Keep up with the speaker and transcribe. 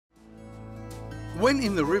When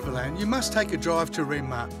in the Riverland, you must take a drive to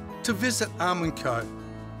Renmark to visit Almondco,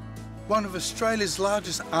 one of Australia's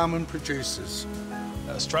largest almond producers.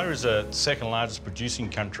 Australia is the second largest producing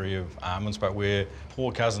country of almonds, but we're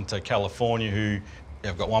poor cousin to California, who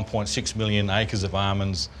have got 1.6 million acres of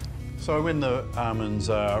almonds. So when the almonds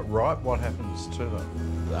are ripe, what happens to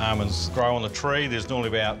them? The almonds grow on the tree. There's normally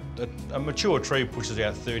about, a mature tree pushes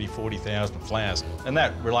out 40,000 flowers, and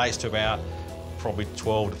that relates to about probably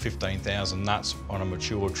 12 to 15,000 nuts on a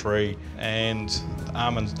mature tree. And the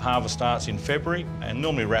almond harvest starts in February and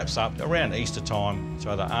normally wraps up around Easter time.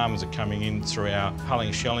 So the almonds are coming in through our hulling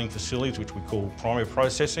and shelling facilities, which we call primary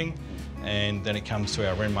processing, and then it comes to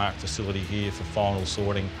our Renmark facility here for final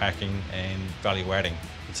sorting, packing and value adding.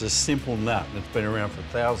 It's a simple nut and it's been around for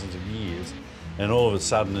thousands of years, and all of a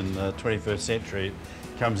sudden in the 21st century it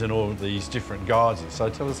comes in all of these different guises. So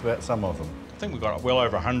tell us about some of them. I think we've got well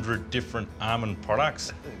over 100 different almond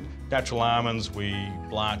products. Natural almonds, we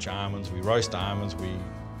blanch almonds, we roast almonds,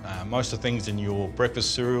 most of the things in your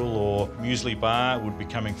breakfast cereal or muesli bar would be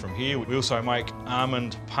coming from here. We also make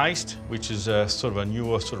almond paste, which is a sort of a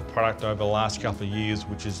newer sort of product over the last couple of years,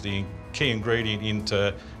 which is the key ingredient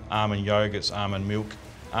into almond yogurts, almond milk.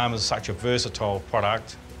 Almonds are such a versatile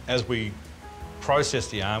product. As we process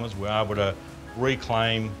the almonds, we're able to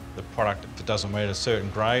reclaim the product that doesn't meet a certain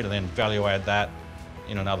grade and then value add that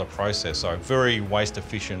in another process. So very waste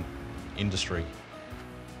efficient industry.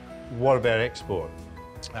 What about export?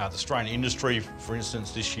 The Australian industry, for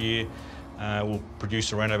instance, this year will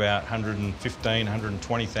produce around about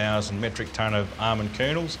 120,000 metric tonne of almond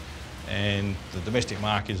kernels, and the domestic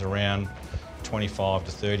market is around 25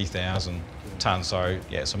 to 30,000 tonnes. So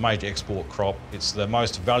yeah, it's a major export crop. It's the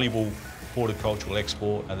most valuable horticultural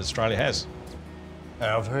export that Australia has.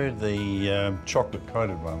 I've heard the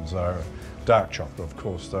chocolate-coated ones are dark chocolate, of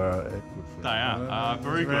course. They are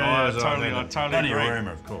very good. I totally agree. Only a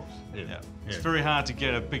rumour, of course. Yeah. It's very hard to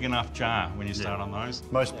get a big enough jar when you start on those.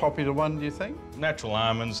 Most popular one, do you think? Natural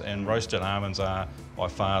almonds and roasted almonds are by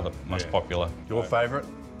far the most popular. Your favourite?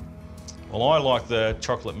 Well, I like the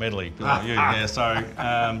chocolate medley, like you. Yeah, so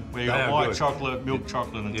we've got white chocolate, milk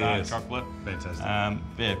chocolate and dark chocolate. Fantastic.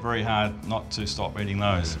 Yeah, very hard not to stop eating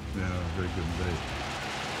those. Yeah, very good indeed.